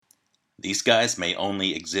These guys may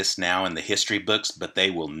only exist now in the history books, but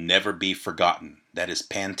they will never be forgotten. That is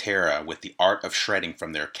Pantera with The Art of Shredding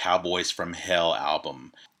from their Cowboys from Hell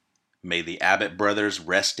album. May the Abbott brothers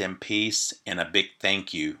rest in peace, and a big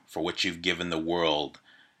thank you for what you've given the world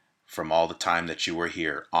from all the time that you were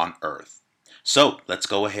here on Earth. So let's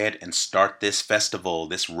go ahead and start this festival,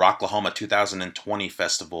 this Rocklahoma 2020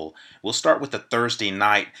 festival. We'll start with the Thursday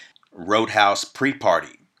night Roadhouse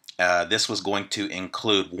pre-party. This was going to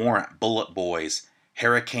include Warrant, Bullet Boys,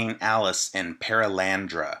 Hurricane Alice, and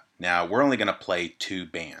Paralandra. Now, we're only going to play two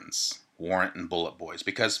bands, Warrant and Bullet Boys,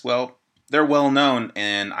 because, well, they're well known,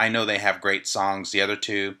 and I know they have great songs. The other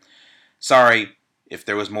two, sorry, if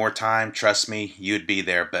there was more time, trust me, you'd be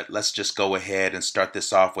there. But let's just go ahead and start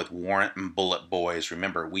this off with Warrant and Bullet Boys.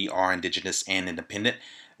 Remember, we are Indigenous and Independent.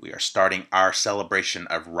 We are starting our celebration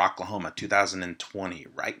of Rocklahoma 2020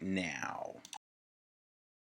 right now.